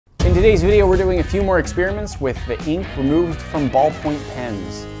In today's video, we're doing a few more experiments with the ink removed from ballpoint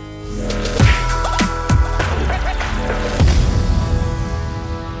pens.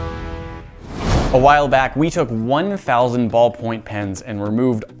 A while back, we took 1,000 ballpoint pens and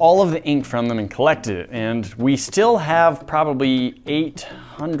removed all of the ink from them and collected it. And we still have probably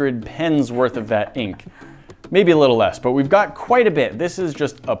 800 pens worth of that ink. Maybe a little less, but we've got quite a bit. This is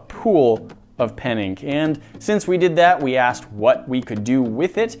just a pool of pen ink. And since we did that, we asked what we could do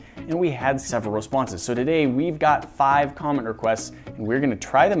with it, and we had several responses. So today we've got 5 comment requests, and we're gonna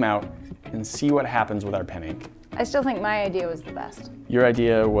try them out and see what happens with our pen ink. I still think my idea was the best. Your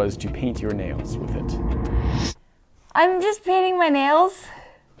idea was to paint your nails with it. I'm just painting my nails.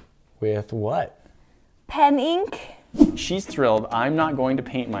 With what? Pen ink. She's thrilled. I'm not going to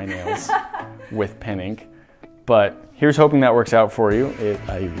paint my nails with pen ink, but here's hoping that works out for you.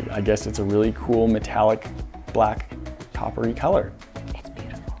 I guess it's a really cool metallic black coppery color. It's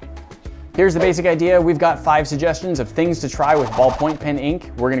beautiful. Here's the basic idea. We've got 5 suggestions of things to try with ballpoint pen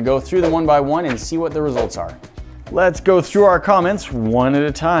ink. We're gonna go through them one by one and see what the results are. Let's go through our comments one at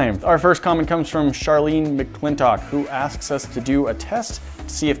a time. Our first comment comes from Charlene McClintock, who asks us to do a test to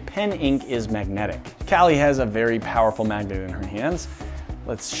see if pen ink is magnetic. Callie has a very powerful magnet in her hands.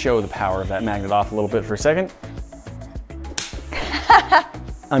 Let's show the power of that magnet off a little bit for a second.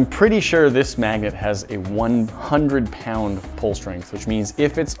 I'm pretty sure this magnet has a 100-pound pull strength, which means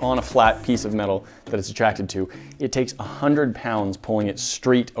if it's on a flat piece of metal that it's attracted to, it takes 100 pounds pulling it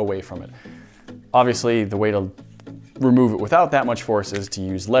straight away from it. Obviously, the way to remove it without that much force is to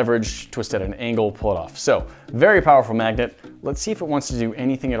use leverage, twist at an angle, pull it off. So, very powerful magnet. Let's see if it wants to do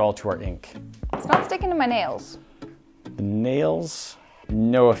anything at all to our ink. It's not sticking to my nails. The nails,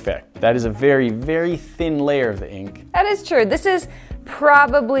 no effect. That is a very, very thin layer of the ink. That is true. This is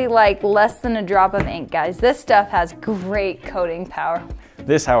probably like less than a drop of ink, guys. This stuff has great coating power.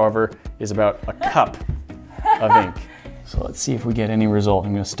 This, however, is about a cup of ink. So let's see if we get any result.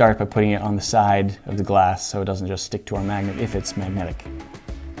 I'm going to start by putting it on the side of the glass so it doesn't just stick to our magnet if it's magnetic.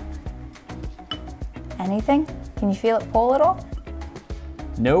 Anything? Can you feel it pull at all?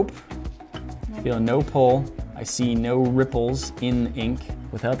 Nope. Feel no pull. I see no ripples in the ink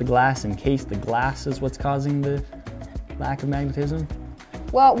without the glass, in case the glass is what's causing the lack of magnetism.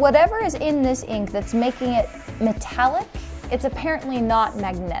 Well, whatever is in this ink that's making it metallic, it's apparently not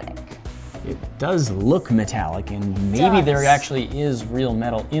magnetic. It does look metallic, and maybe there actually is real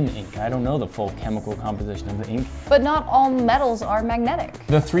metal in the ink. I don't know the full chemical composition of the ink. But not all metals are magnetic.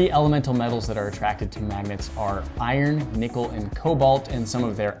 The 3 elemental metals that are attracted to magnets are iron, nickel, and cobalt, and some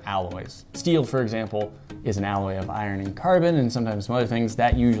of their alloys. Steel, for example, is an alloy of iron and carbon, and sometimes some other things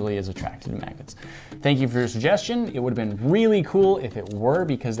that usually is attracted to magnets. Thank you for your suggestion. It would have been really cool if it were,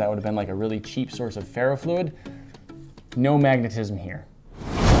 because that would have been like a really cheap source of ferrofluid. No magnetism here.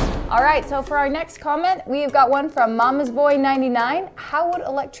 All right, so for our next comment, we've got one from Mama's Boy 99. How would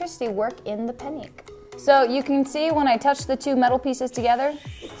electricity work in the pen ink? So you can see when I touch the 2 metal pieces together,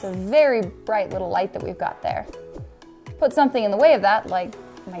 it's a very bright little light that we've got there. Put something in the way of that, like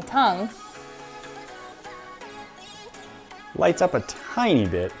my tongue. Lights up a tiny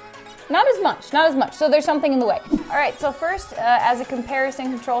bit. Not as much, not as much. So there's something in the way. All right, so first, as a comparison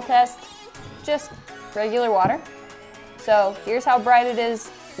control test, just regular water. So here's how bright it is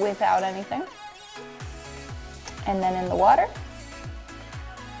without anything. And then in the water,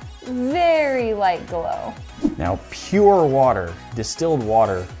 very light glow. Now, pure water, distilled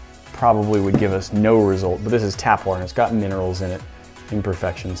water, probably would give us no result, but this is tap water and it's got minerals in it,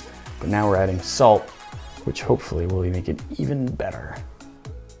 imperfections. But now we're adding salt, which hopefully will make it even better.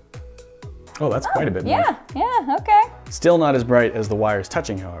 Oh, that's quite a bit more. Yeah, okay. Still not as bright as the wires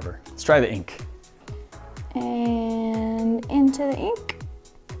touching, however. Let's try the ink. And into the ink.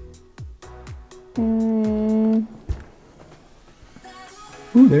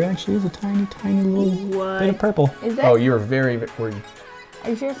 Ooh, there actually is a tiny, tiny little bit of purple. Is there? Oh, you're very, Are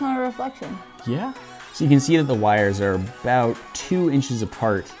you sure it's not a reflection? Yeah. So you can see that the wires are about 2 inches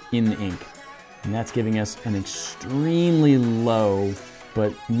apart in the ink. And that's giving us an extremely low,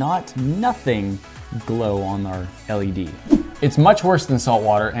 but not nothing glow on our LED. It's much worse than salt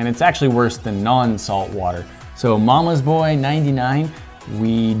water, and it's actually worse than non-salt water. So Mama's Boy 99,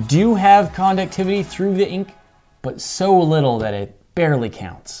 we do have conductivity through the ink, but so little that it barely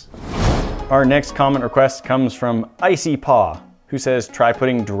counts. Our next comment request comes from Icy Paw, who says, try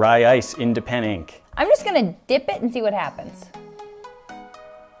putting dry ice into pen ink. I'm just gonna dip it and see what happens.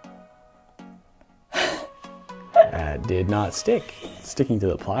 That did not stick. It's sticking to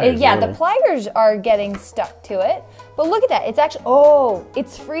the pliers. Yeah, the pliers are getting stuck to it. But look at that, it's actually, oh,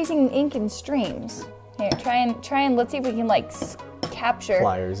 it's freezing ink in streams. Here, try and let's see if we can like capture.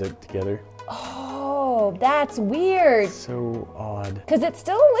 Pliers it together. Oh, that's weird. So odd. Because it's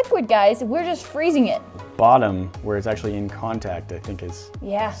still a liquid, guys. We're just freezing it. Bottom, where it's actually in contact, I think is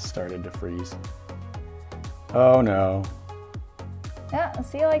started to freeze. Oh no. Yeah, I'll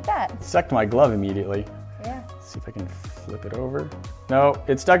see you like that. It stuck to my glove immediately. Yeah. Let's see if I can flip it over. No,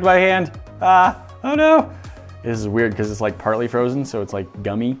 it stuck to my hand. Ah, oh no. This is weird because it's like partly frozen, so it's like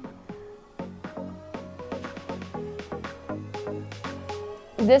gummy.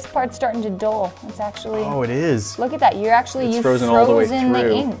 This part's starting to dull. It's actually... Oh, it is. Look at that. You're actually... It's you've frozen all the way the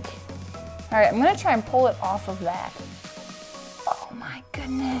through. ink. All right, I'm going to try and pull it off of that. Oh my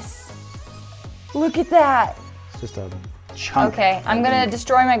goodness. Look at that. It's just a chunk. Okay, I'm going to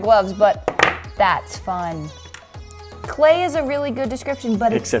destroy my gloves, but that's fun. Clay is a really good description,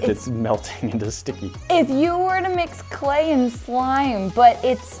 but Except it's melting into sticky. If you were to mix clay and slime, but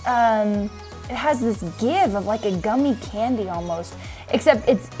it's it has this give of like a gummy candy almost. Except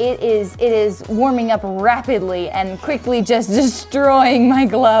it is warming up rapidly and quickly just destroying my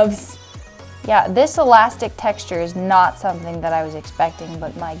gloves. Yeah, this elastic texture is not something that I was expecting,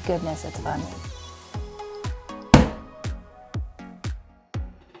 but my goodness, it's fun.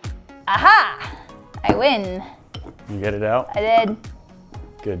 Aha! I win. You get it out? I did.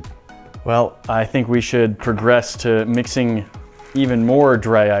 Good. Well, I think we should progress to mixing even more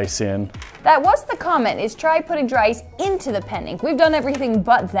dry ice in. That was the comment, is try putting dry ice into the pen ink. We've done everything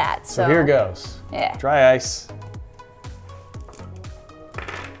but that, so. So here goes. Yeah. Dry ice.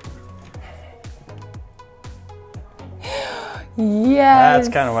 Yes. That's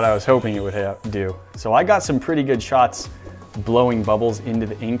kind of what I was hoping it would do. So I got some pretty good shots blowing bubbles into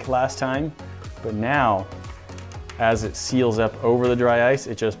the ink last time, but now, as it seals up over the dry ice,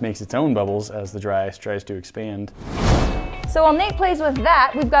 it just makes its own bubbles as the dry ice tries to expand. So while Nate plays with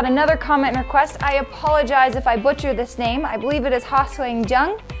that, we've got another comment request. I apologize if I butcher this name. I believe it is Hoswang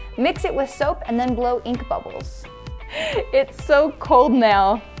Jung. Mix it with soap and then blow ink bubbles. It's so cold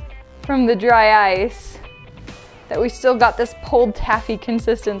now from the dry ice that we still got this pulled taffy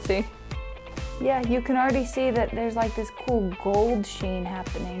consistency. Yeah, you can already see that there's like this cool gold sheen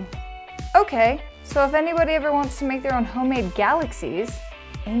happening. Okay, so if anybody ever wants to make their own homemade galaxies,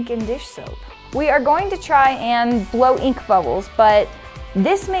 ink and dish soap. We are going to try and blow ink bubbles, but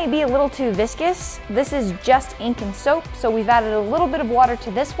this may be a little too viscous. This is just ink and soap, so we've added a little bit of water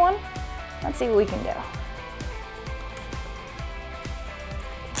to this one. Let's see what we can do.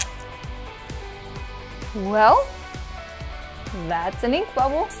 Well, that's an ink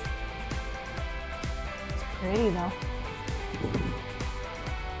bubble. It's pretty though.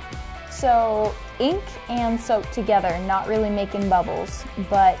 So ink and soap together, not really making bubbles,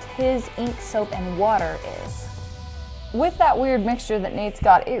 but his ink, soap, and water is. With that weird mixture that Nate's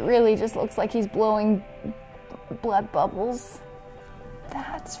got, it really just looks like he's blowing blood bubbles.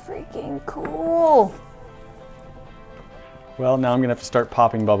 That's freaking cool. Well, now I'm gonna have to start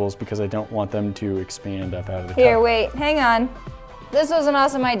popping bubbles because I don't want them to expand up out of the Here, cup. wait, hang on. This was an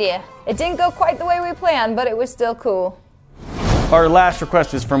awesome idea. It didn't go quite the way we planned, but it was still cool. Our last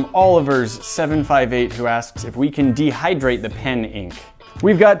request is from Oliver's758, who asks if we can dehydrate the pen ink.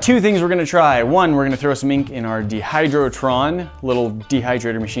 We've got two things we're gonna try. One, we're gonna throw some ink in our Dehydrotron, little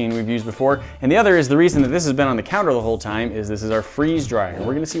dehydrator machine we've used before. And the other is the reason that this has been on the counter the whole time is this is our freeze dryer.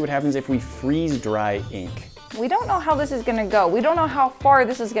 We're gonna see what happens if we freeze dry ink. We don't know how this is gonna go. We don't know how far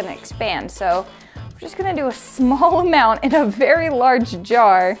this is gonna expand, so we're just gonna do a small amount in a very large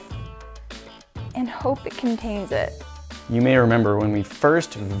jar and hope it contains it. You may remember when we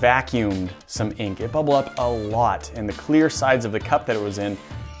first vacuumed some ink, it bubbled up a lot and the clear sides of the cup that it was in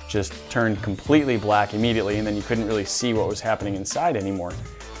just turned completely black immediately, and then you couldn't really see what was happening inside anymore.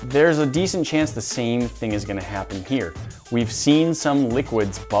 There's a decent chance the same thing is gonna happen here. We've seen some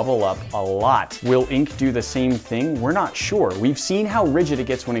liquids bubble up a lot. Will ink do the same thing? We're not sure. We've seen how rigid it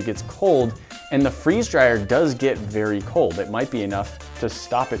gets when it gets cold, and the freeze dryer does get very cold. It might be enough to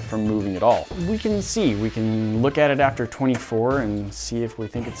stop it from moving at all. We can see, we can look at it after 24 and see if we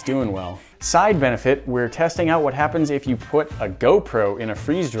think it's doing well. Side benefit, we're testing out what happens if you put a GoPro in a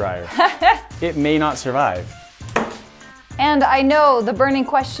freeze dryer. It may not survive. And I know the burning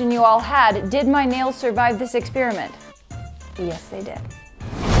question you all had, did my nails survive this experiment? Yes, they did.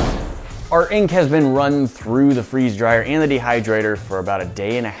 Our ink has been run through the freeze dryer and the dehydrator for about a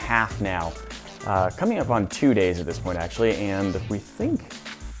day and a half now. Coming up on 2 days at this point actually, and we think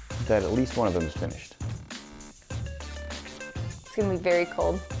that at least one of them is finished. It's gonna be very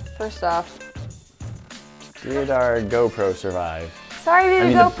cold. First off, did our GoPro survive? Sorry,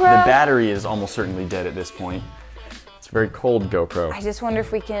 baby GoPro. The battery is almost certainly dead at this point. It's a very cold GoPro. I just wonder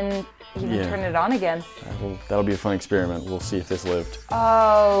if we can even turn it on again. That'll be a fun experiment. We'll see if this lived.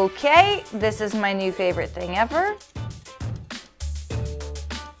 Okay, this is my new favorite thing ever.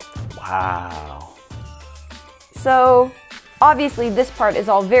 Wow. So, obviously this part is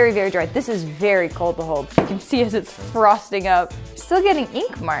all very, very dry. This is very cold to hold. You can see as it's frosting up. Still getting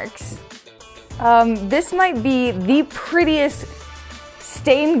ink marks. This might be the prettiest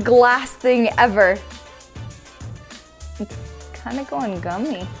stained glass thing ever. It's kind of going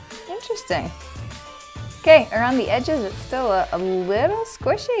gummy. Interesting. Okay, around the edges it's still a little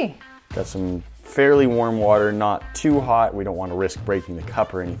squishy. Got some fairly warm water, not too hot. We don't want to risk breaking the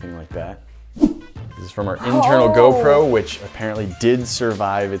cup or anything like that. This is from our internal GoPro, which apparently did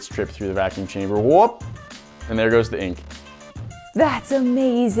survive its trip through the vacuum chamber. Whoop! And there goes the ink. That's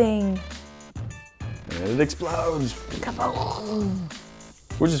amazing. And it explodes. Kaboom.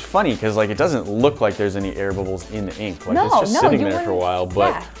 Which is funny, because like it doesn't look like there's any air bubbles in the ink. Like No, it's just sitting you there for a wouldn't- while,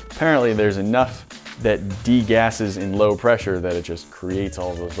 but yeah. apparently there's enough that degasses in low pressure that it just creates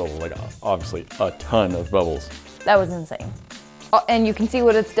all of those bubbles. Like obviously a ton of bubbles. That was insane. Oh, and you can see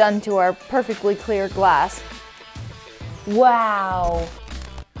what it's done to our perfectly clear glass. Wow.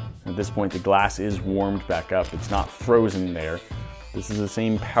 At this point, the glass is warmed back up. It's not frozen there. This is the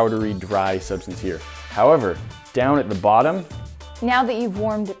same powdery, dry substance here. However, down at the bottom, Now that you've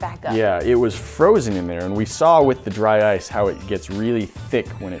warmed it back up. yeah, it was frozen in there, and we saw with the dry ice how it gets really thick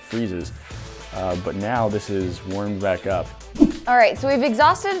when it freezes. But now this is warmed back up. All right, so we've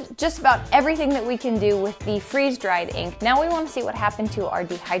exhausted just about everything that we can do with the freeze-dried ink. Now we want to see what happened to our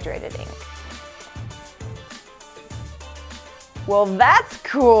dehydrated ink. Well, that's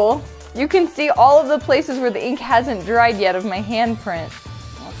cool. You can see all of the places where the ink hasn't dried yet of my handprint.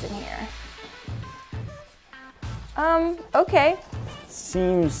 What's in here? Okay.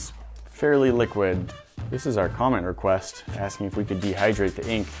 Seems fairly liquid. This is our comment request asking if we could dehydrate the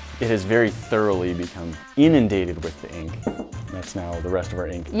ink. It has very thoroughly become inundated with the ink. That's now the rest of our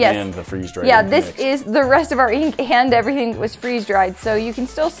ink and the freeze-dried Yeah, ink this mixed. is the rest of our ink and everything that was freeze-dried. So you can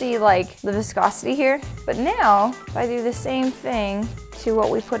still see like the viscosity here. But now, if I do the same thing to what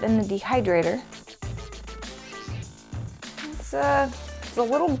we put in the dehydrator, it's a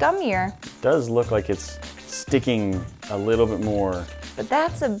little gummier. It does look like it's sticking a little bit more. But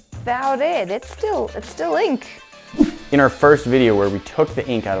that's about it. It's still ink. In our first video where we took the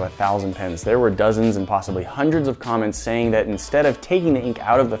ink out of 1,000 pens, there were dozens and possibly hundreds of comments saying that instead of taking the ink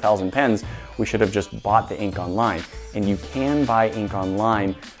out of the 1,000 pens, we should have just bought the ink online. And you can buy ink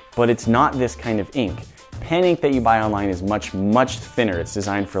online, but it's not this kind of ink. Pen ink that you buy online is much, much thinner. It's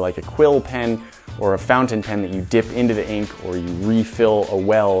designed for like a quill pen or a fountain pen that you dip into the ink, or you refill a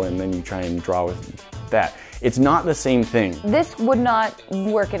well and then you try and draw with that. It's not the same thing. This would not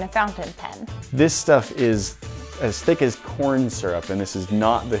work in a fountain pen. This stuff is as thick as corn syrup, and this is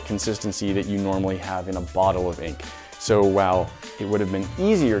not the consistency that you normally have in a bottle of ink. So while it would have been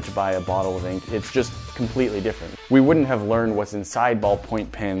easier to buy a bottle of ink, it's just completely different. We wouldn't have learned what's inside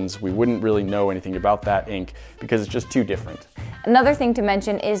ballpoint pens. We wouldn't really know anything about that ink because it's just too different. Another thing to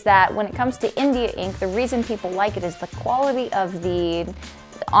mention is that when it comes to India ink, the reason people like it is the quality of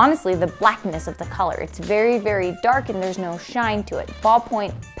honestly, the blackness of the color. It's very, very dark and there's no shine to it.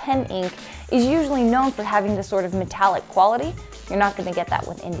 Ballpoint pen ink is usually known for having this sort of metallic quality. You're not going to get that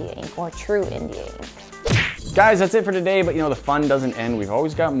with India ink or true India ink. Guys, that's it for today, but you know, the fun doesn't end. We've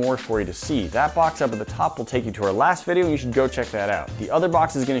always got more for you to see. That box up at the top will take you to our last video, and you should go check that out. The other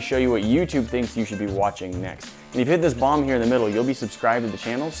box is going to show you what YouTube thinks you should be watching next. And if you hit this bomb here in the middle, you'll be subscribed to the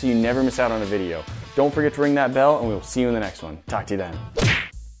channel so you never miss out on a video. Don't forget to ring that bell, and we'll see you in the next one. Talk to you then.